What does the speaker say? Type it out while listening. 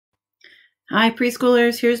Hi,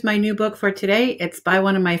 preschoolers. Here's my new book for today. It's by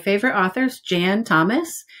one of my favorite authors, Jan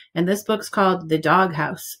Thomas, and this book's called The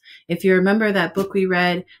Doghouse. If you remember that book we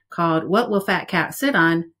read called What Will Fat Cat Sit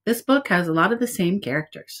On? This book has a lot of the same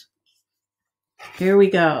characters. Here we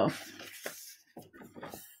go.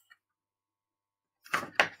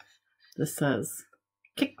 This says,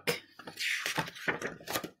 kick.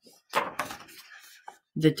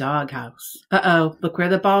 The doghouse. Uh-oh, look where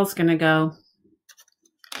the ball's gonna go.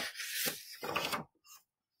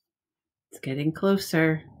 It's getting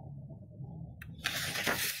closer.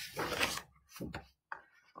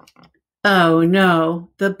 Oh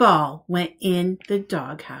no, the ball went in the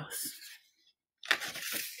doghouse.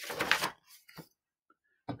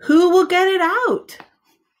 Who will get it out?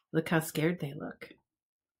 Look how scared they look.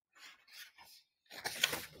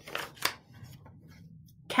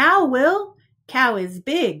 Cow will. Cow is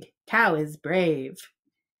big. Cow is brave.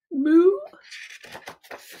 Moo.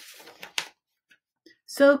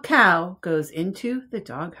 So Cow goes into the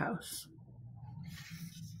doghouse.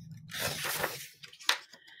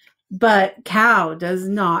 But Cow does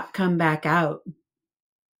not come back out.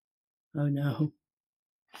 Oh no.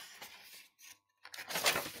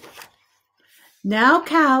 Now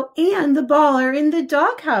Cow and the ball are in the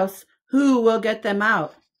doghouse. Who will get them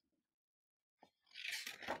out?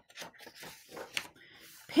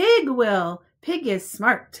 Pig will. Pig is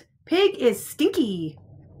smart. Pig is stinky.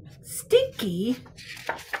 Stinky?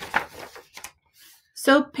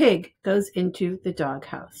 So Pig goes into the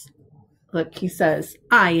doghouse. Look, he says,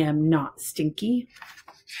 I am not stinky.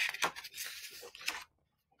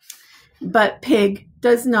 But Pig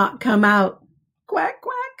does not come out. Quack,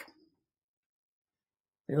 quack.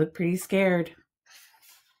 They look pretty scared.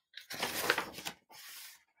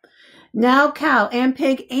 Now Cow and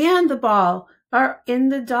Pig and the ball are in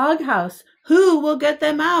the doghouse. Who will get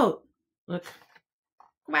them out? Look.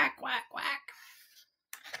 Quack, quack, quack.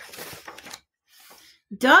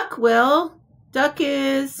 Duck will. Duck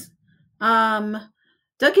is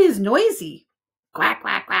noisy. Quack,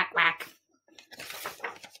 quack, quack, quack.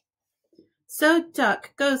 So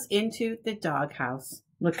Duck goes into the doghouse.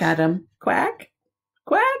 Look at him. Quack,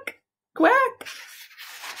 quack, quack.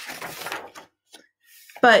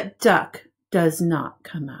 But Duck does not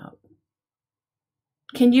come out.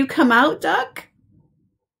 Can you come out, Duck?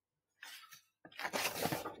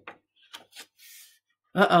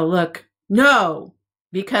 Uh-oh, look. No,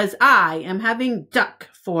 because I am having duck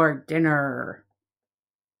for dinner.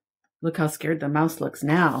 Look how scared the mouse looks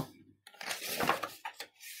now.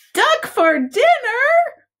 Duck for dinner?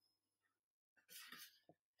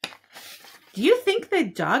 Do you think the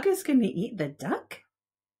dog is going to eat the duck?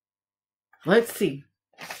 Let's see.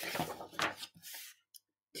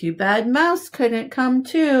 Too bad Mouse couldn't come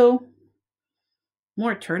too.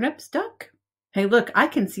 More turnips, Duck? Hey, look, I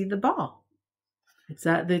can see the ball. It's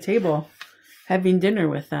at the table, having dinner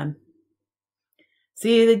with them.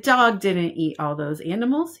 See, the dog didn't eat all those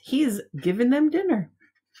animals. He's giving them dinner.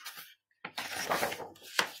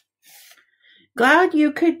 Glad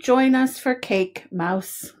you could join us for cake,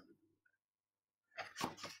 Mouse.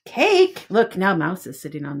 Cake? Look, now Mouse is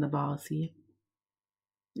sitting on the ball, see?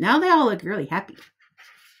 Now they all look really happy.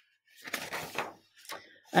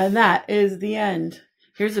 And that is the end.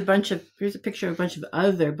 Here's a picture of a bunch of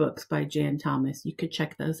other books by Jan Thomas. You could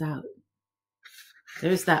check those out.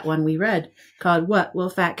 There's that one we read called What Will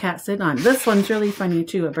Fat Cat Sit On? This one's really funny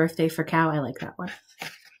too. A Birthday for Cow. I like that one.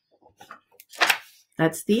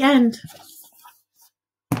 That's the end.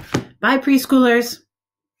 Bye, preschoolers.